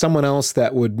 someone else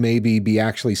that would maybe be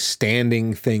actually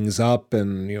standing things up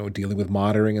and dealing with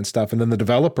monitoring and stuff, and then the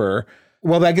developer?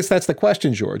 Well, I guess that's the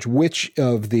question, George. Which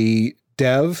of the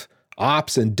dev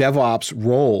ops and DevOps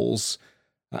roles,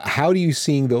 how do you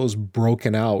seeing those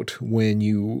broken out when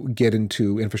you get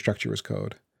into infrastructure as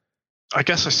code? I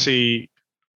guess I see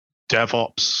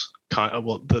DevOps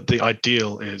the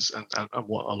ideal is, and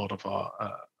what a lot of our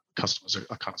customers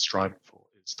are kind of striving for,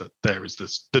 is that there is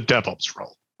the DevOps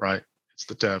role, right? It's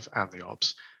the dev and the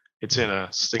ops. It's in a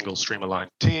single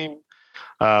stream-aligned team,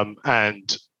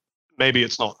 and maybe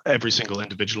it's not every single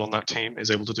individual on that team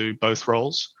is able to do both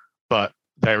roles, but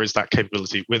there is that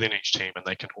capability within each team, and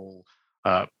they can all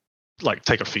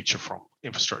take a feature from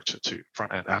infrastructure to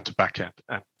front end and to back end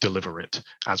and deliver it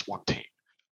as one team.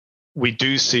 We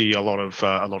do see a lot of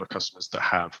customers that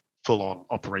have full-on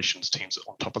operations teams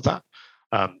on top of that.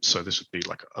 So this would be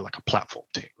like a platform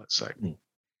team, let's say,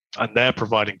 and they're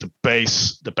providing the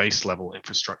base level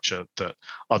infrastructure that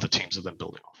other teams are then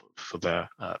building off of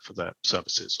for their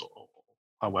services or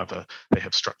however they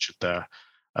have structured their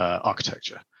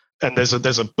architecture. And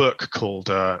there's a book called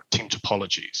Team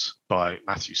Topologies by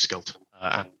Matthew Skilton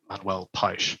and Manuel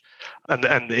Paich, and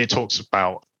it talks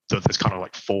about there's kind of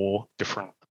 4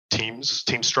 different team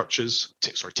structures,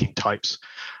 team types: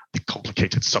 the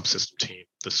complicated subsystem team,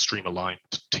 the stream-aligned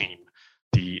team,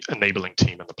 the enabling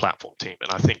team, and the platform team.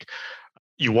 And I think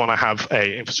you want to have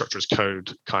a infrastructure as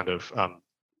code kind of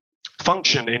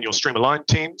function in your stream-aligned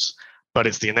teams, But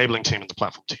it's the enabling team and the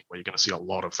platform team where you're going to see a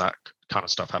lot of that kind of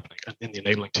stuff happening. And in the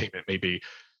enabling team, it may be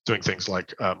doing things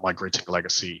like migrating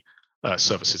legacy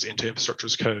services into infrastructure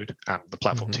as code, and the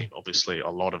platform team, obviously, a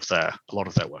lot of their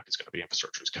work is going to be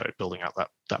infrastructure as code, building out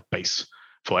that base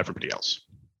for everybody else.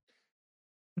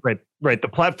 Right. The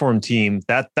platform team,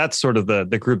 that's sort of the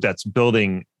group that's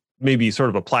building maybe sort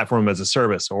of a platform as a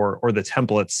service, or the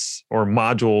templates or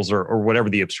modules or whatever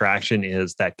the abstraction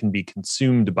is that can be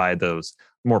consumed by those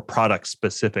more product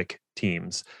specific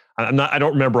teams. I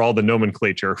don't remember all the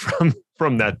nomenclature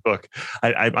from that book.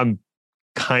 I'm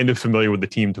kind of familiar with the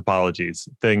team topologies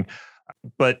thing,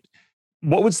 but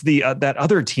what was the that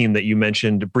other team that you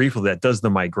mentioned briefly that does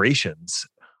the migrations?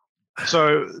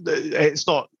 So it's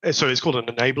called an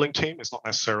enabling team. It's not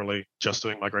necessarily just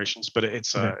doing migrations, but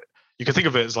it's you can think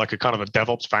of it as like a kind of a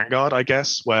DevOps vanguard, I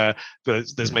guess, where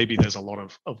there's a lot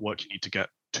of work you need to get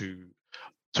to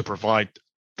provide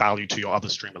value to your other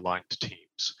stream aligned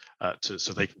teams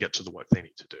so they can get to the work they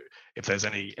need to do. If there's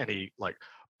any like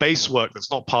base work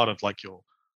that's not part of like your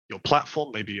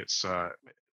platform, maybe it's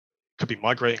could be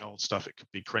migrating old stuff, it could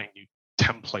be creating new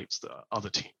templates that other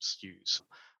teams use,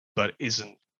 but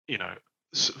isn't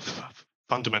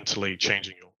fundamentally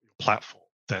changing your platform,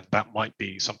 then that might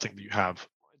be something that you have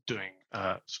doing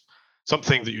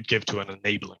something that you'd give to an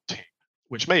enabling team,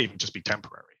 which may even just be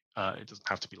temporary. It doesn't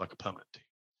have to be like a permanent team.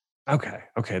 Okay.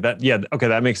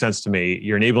 That makes sense to me.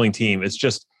 Your enabling team is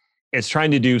it's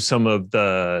trying to do some of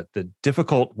the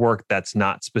difficult work that's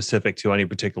not specific to any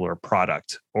particular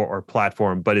product or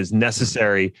platform, but is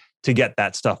necessary to get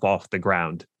that stuff off the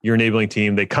ground. Your enabling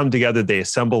team, they come together, they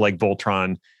assemble like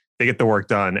Voltron, they get the work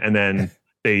done, and then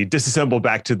they disassemble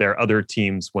back to their other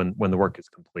teams when the work is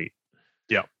complete.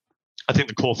 Yeah. I think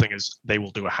the core thing is they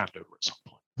will do a handover at some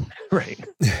point. Right.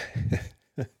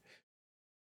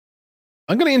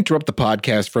 I'm going to interrupt the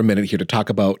podcast for a minute here to talk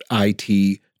about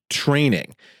IT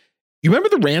training. You remember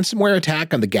the ransomware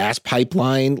attack on the gas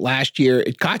pipeline last year?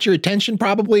 It caught your attention,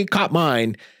 probably caught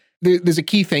mine. There's a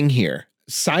key thing here.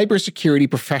 Cybersecurity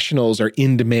professionals are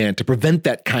in demand to prevent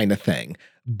that kind of thing,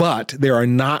 but there are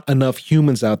not enough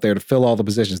humans out there to fill all the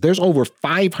positions. There's over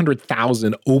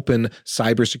 500,000 open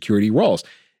cybersecurity roles.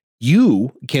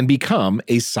 You can become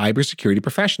a cybersecurity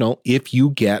professional if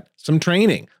you get some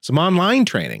training, some online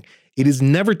training. It is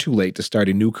never too late to start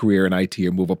a new career in IT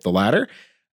or move up the ladder.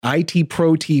 IT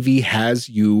Pro TV has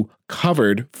you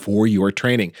covered for your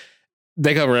training.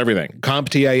 They cover everything.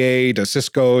 CompTIA to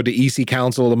Cisco to EC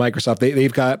Council to Microsoft.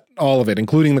 They've got all of it,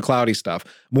 including the cloudy stuff.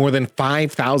 More than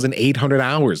 5,800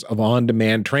 hours of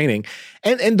on-demand training.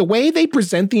 And the way they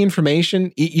present the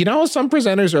information, some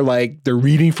presenters are like, they're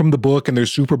reading from the book and they're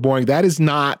super boring. That is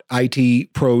not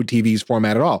IT Pro TV's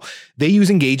format at all. They use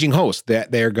engaging hosts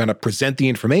that they're going to present the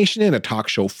information in a talk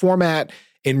show format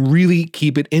and really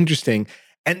keep it interesting.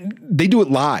 And they do it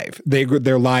live.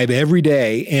 They're live every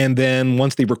day. And then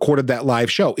once they recorded that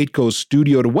live show, it goes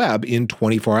studio to web in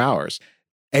 24 hours.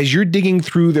 As you're digging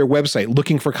through their website,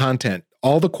 looking for content,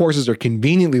 all the courses are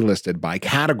conveniently listed by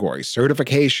category,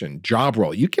 certification, job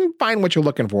role. You can find what you're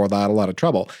looking for without a lot of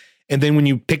trouble. And then when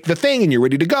you pick the thing and you're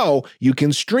ready to go, you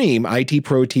can stream IT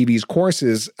Pro TV's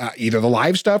courses, either the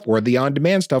live stuff or the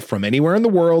on-demand stuff from anywhere in the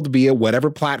world via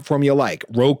whatever platform you like,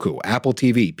 Roku, Apple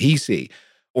TV, PC.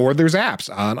 Or there's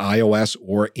apps on iOS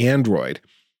or Android.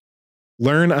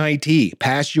 Learn IT,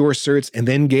 pass your certs, and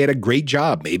then get a great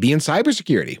job, maybe in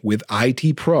cybersecurity, with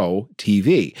IT Pro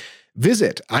TV.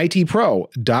 Visit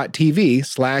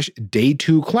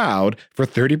itpro.tv/day2cloud for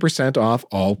 30% off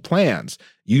all plans.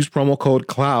 Use promo code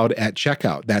CLOUD at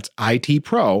checkout. That's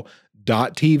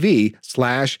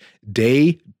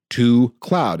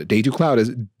itpro.tv/day2cloud. Day2cloud is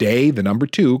day, the number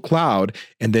 2, cloud,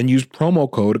 and then use promo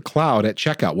code CLOUD at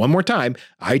checkout. One more time,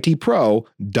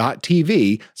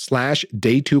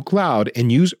 itpro.tv/day2cloud and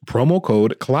use promo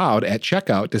code CLOUD at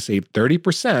checkout to save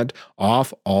 30%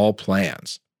 off all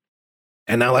plans.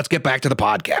 And now let's get back to the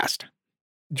podcast.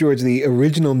 George, the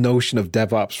original notion of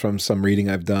DevOps from some reading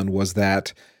I've done was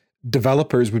that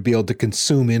developers would be able to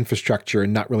consume infrastructure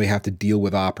and not really have to deal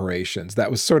with operations. That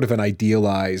was sort of an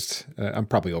idealized, I'm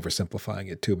probably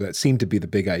oversimplifying it too, but that seemed to be the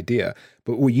big idea.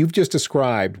 But what you've just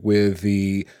described with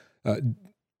the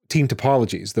team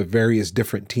topologies, the various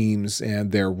different teams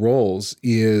and their roles,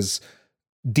 is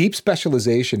deep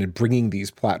specialization in bringing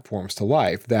these platforms to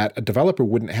life that a developer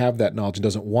wouldn't have that knowledge and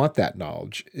doesn't want that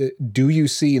knowledge. Do you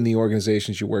see in the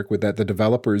organizations you work with that the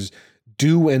developers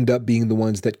do end up being the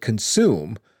ones that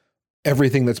consume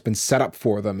everything that's been set up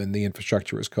for them in the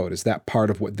infrastructure as code? Is that part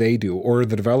of what they do? Or are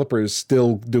the developers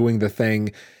still doing the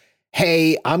thing,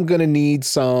 hey, I'm going to need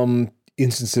some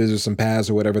instances or some paths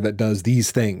or whatever that does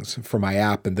these things for my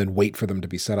app and then wait for them to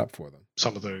be set up for them.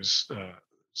 Some of those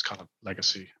kind of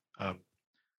legacy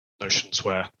notions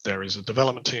where there is a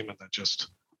development team and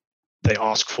they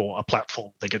ask for a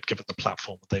platform, they get given the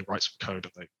platform, they write some code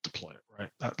and they deploy it, right?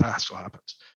 That's what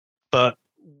happens. But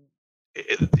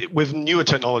with newer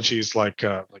technologies like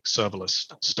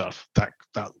serverless and stuff, that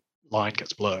line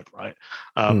gets blurred, right?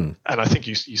 And I think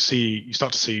you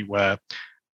start to see where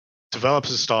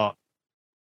developers start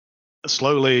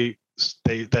slowly,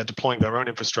 they're deploying their own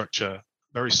infrastructure,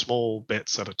 very small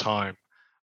bits at a time,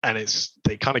 and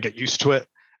they kind of get used to it,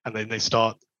 and then they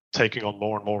start taking on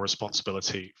more and more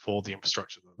responsibility for the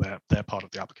infrastructure that they're part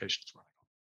of the application is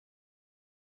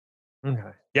running on.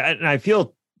 Okay. Yeah, and I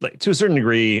feel like to a certain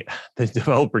degree, the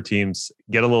developer teams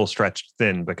get a little stretched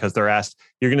thin because they're asked,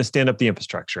 you're going to stand up the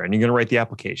infrastructure and you're going to write the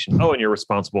application. Oh, and you're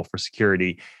responsible for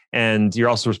security. And you're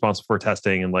also responsible for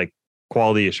testing and like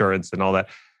quality assurance and all that.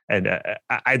 And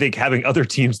I think having other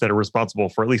teams that are responsible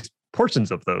for at least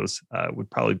portions of those would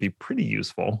probably be pretty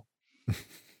useful.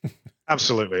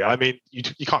 Absolutely. I mean, you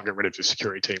can't get rid of your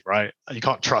security team, right? You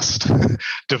can't trust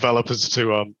developers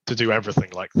to do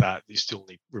everything like that. You still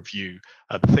need review.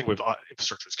 The thing with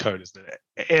infrastructure as code is that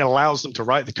it allows them to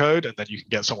write the code, and then you can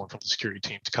get someone from the security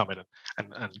team to come in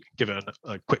and give it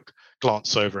a quick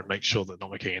glance over and make sure they're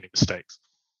not making any mistakes.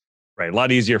 Right. A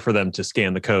lot easier for them to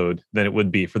scan the code than it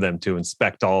would be for them to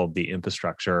inspect all of the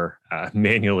infrastructure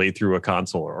manually through a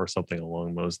console or something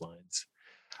along those lines.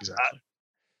 Exactly.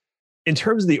 In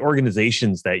terms of the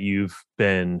organizations that you've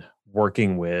been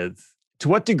working with, to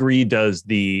what degree do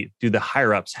the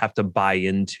higher ups have to buy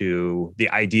into the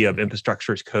idea of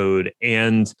infrastructure as code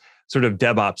and sort of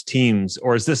DevOps teams,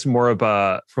 or is this more of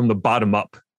a from the bottom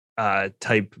up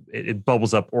type? It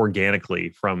bubbles up organically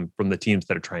from the teams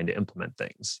that are trying to implement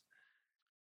things.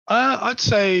 I'd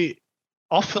say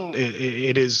often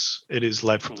it is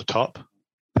led from the top.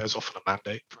 There's often a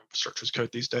mandate for infrastructure as code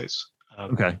these days.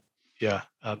 Okay. Yeah,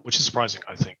 which is surprising.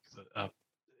 I think that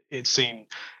it's seen,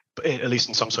 at least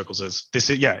in some circles, as this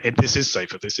is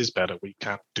safer. This is better. We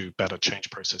can do better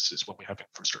change processes when we have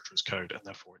infrastructure as code, and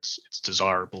therefore it's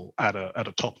desirable at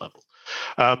a top level.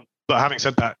 But having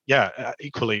said that,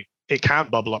 equally it can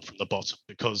bubble up from the bottom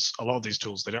because a lot of these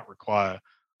tools, they don't require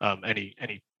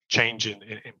any change in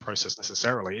process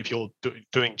necessarily. If you're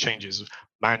doing changes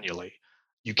manually,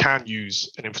 you can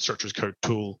use an infrastructure as code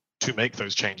tool to make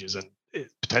those changes, and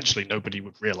potentially nobody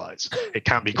would realize. It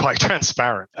can be quite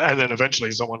transparent, and then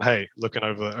eventually someone, hey, looking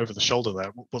over the shoulder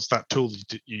there, what's that tool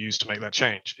you use to make that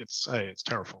change? It's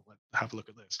Terraform. Have a look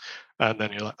at this, and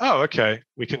then you're like, oh, okay,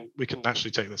 we can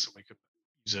actually take this and we can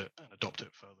use it and adopt it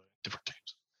further in different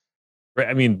teams. Right.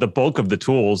 I mean, the bulk of the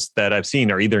tools that I've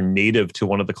seen are either native to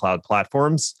one of the cloud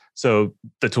platforms, so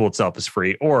the tool itself is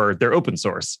free, or they're open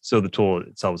source, so the tool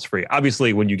itself is free.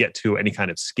 Obviously, when you get to any kind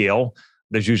of scale,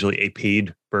 there's usually a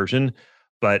paid version.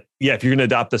 But yeah, if you're going to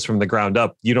adopt this from the ground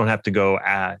up, you don't have to go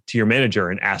to your manager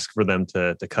and ask for them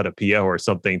to cut a PO or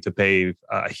something to pay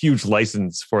a huge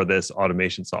license for this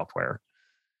automation software.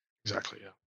 Exactly,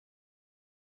 yeah.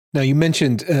 Now, you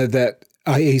mentioned that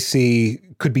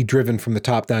IAC could be driven from the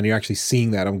top down. You're actually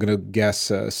seeing that. I'm going to guess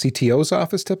CTO's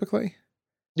office typically?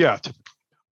 Yeah, typically.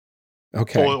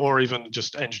 Okay. Or even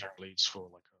just engineering leads for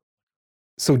like.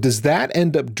 So does that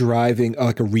end up driving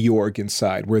like a reorg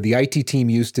inside where the IT team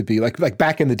used to be like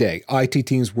back in the day, IT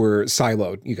teams were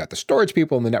siloed. You got the storage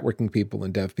people and the networking people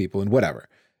and dev people and whatever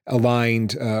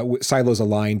aligned, silos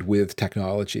aligned with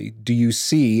technology. Do you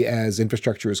see as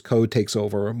infrastructure as code takes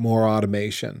over more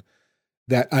automation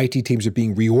that IT teams are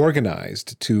being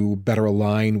reorganized to better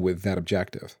align with that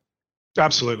objective?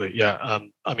 Absolutely. Yeah.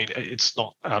 I mean, it's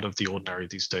not out of the ordinary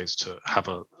these days to have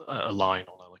a line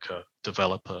on a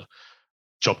developer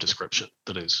job description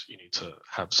that is, you need to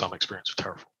have some experience with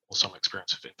Terraform or some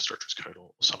experience with infrastructure as code or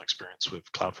some experience with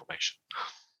CloudFormation.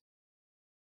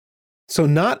 So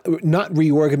not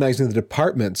reorganizing the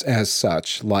departments as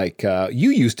such, like you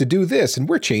used to do this and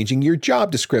we're changing your job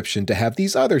description to have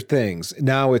these other things.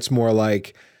 Now it's more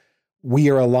like we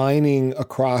are aligning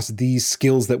across these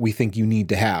skills that we think you need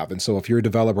to have. And so if you're a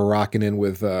developer rocking in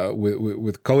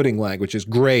with coding language is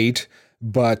great,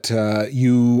 but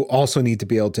you also need to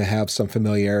be able to have some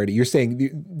familiarity. You're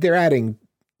saying they're adding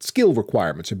skill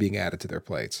requirements are being added to their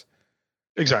plates.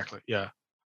 Exactly. Yeah.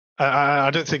 I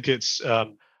don't think it's,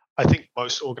 I think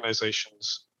most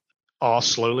organizations are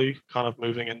slowly kind of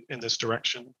moving in this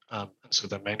direction. And so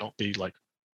there may not be like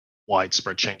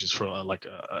widespread changes for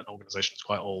an organization that's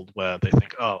quite old where they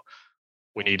think, oh,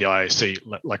 we need the IAC.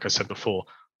 Like I said before,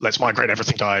 let's migrate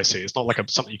everything to IAC. It's not like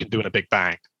something you can do in a big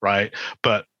bang, right?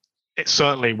 But it's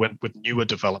certainly with newer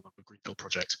development with greenfield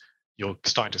projects, you're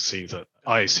starting to see that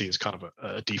IAC is kind of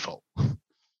a default.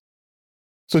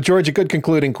 So, George, a good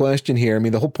concluding question here. I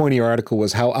mean, the whole point of your article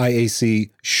was how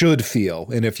IAC should feel.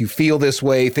 And if you feel this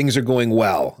way, things are going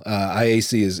well.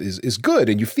 IAC is good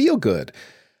and you feel good.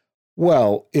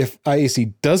 Well, if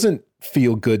IAC doesn't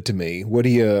feel good to me, what do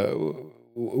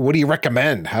you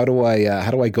recommend? How do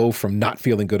I go from not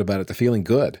feeling good about it to feeling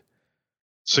good?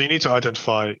 So you need to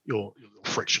identify your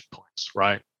friction points,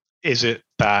 right? Is it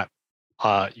that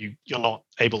you're not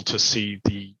able to see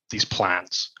these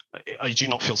plans? Do you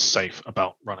not feel safe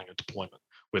about running a deployment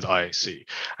with IAC?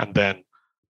 And then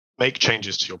make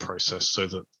changes to your process so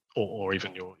that, or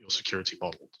even your security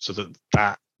model, so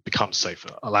that becomes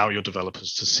safer. Allow your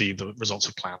developers to see the results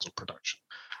of plans on production.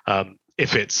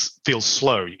 If it feels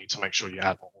slow, you need to make sure you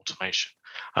add more automation.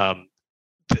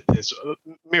 There's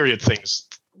myriad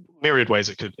ways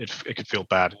it could feel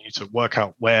bad, and you need to work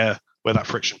out where that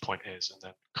friction point is, and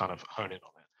then kind of hone in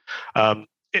on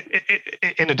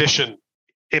it. In addition,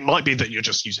 it might be that you're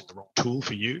just using the wrong tool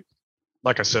for you.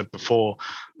 Like I said before,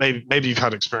 maybe you've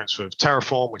had experience with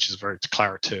Terraform, which is very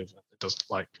declarative and it doesn't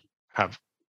have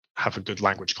a good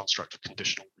language construct for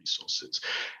conditional resources.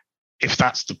 If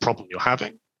that's the problem you're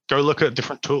having, go look at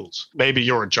different tools. Maybe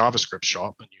you're a JavaScript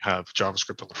shop and you have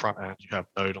JavaScript on the front end, you have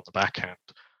Node on the back end,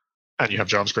 and you have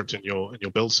JavaScript in your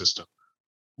build system.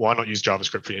 Why not use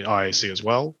JavaScript for your IAC as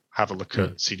well? Have a look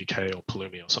at CDK or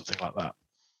Pulumi or something like that.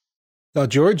 Now,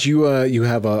 George, you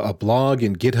have a blog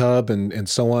and GitHub and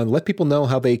so on. Let people know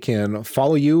how they can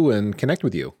follow you and connect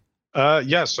with you.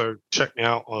 So check me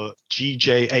out on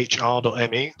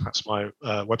gjhr.me. That's my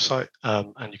website.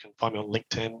 And you can find me on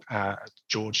LinkedIn at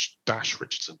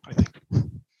George-Richardson, I think.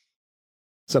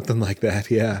 Something like that,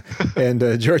 yeah.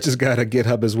 And George has got a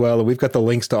GitHub as well. And we've got the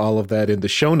links to all of that in the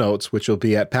show notes, which will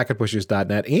be at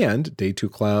packetpushers.net and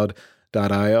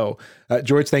day2cloud.io.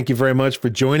 George, thank you very much for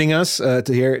joining us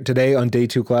today on Day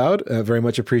 2 Cloud. Very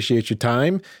much appreciate your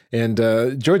time. And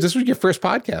George, this was your first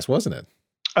podcast, wasn't it?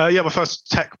 My first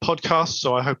tech podcast,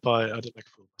 so I hope I didn't make a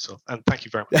fool of myself. And thank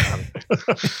you very much for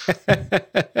having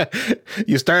me.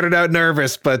 You started out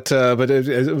nervous, but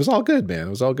it was all good, man. It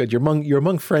was all good. You're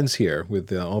among friends here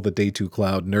with all the Day 2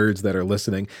 Cloud nerds that are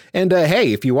listening. And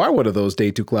hey, if you are one of those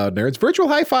Day 2 Cloud nerds, virtual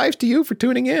high fives to you for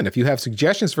tuning in. If you have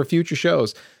suggestions for future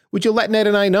shows, would you let Ned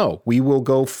and I know? We will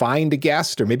go find a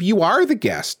guest, or maybe you are the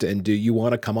guest and do you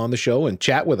want to come on the show and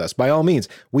chat with us? By all means,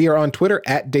 we are on Twitter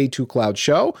at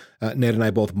Day2CloudShow. Ned and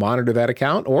I both monitor that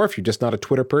account, or if you're just not a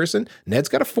Twitter person, Ned's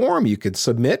got a form you could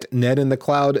submit,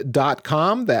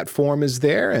 nedinthecloud.com. That form is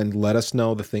there, and let us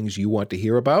know the things you want to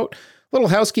hear about. Little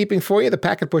housekeeping for you. The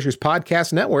Packet Pushers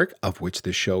Podcast Network, of which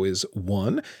this show is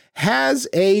one, has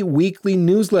a weekly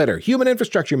newsletter, Human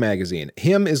Infrastructure Magazine.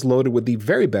 HIM is loaded with the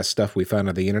very best stuff we found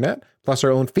on the internet, plus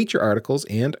our own feature articles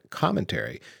and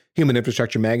commentary. Human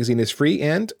Infrastructure Magazine is free,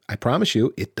 and I promise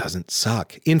you, it doesn't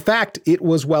suck. In fact, it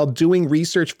was while doing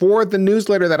research for the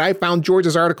newsletter that I found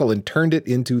George's article and turned it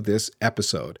into this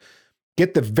episode.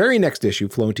 Get the very next issue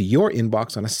flown to your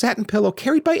inbox on a satin pillow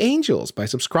carried by angels by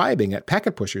subscribing at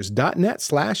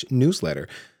packetpushers.net/newsletter.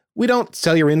 We don't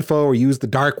sell your info or use the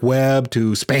dark web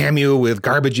to spam you with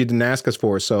garbage you didn't ask us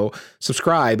for, so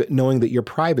subscribe knowing that your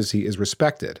privacy is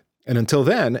respected. And until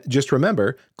then, just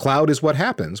remember, cloud is what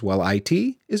happens while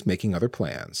IT is making other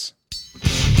plans.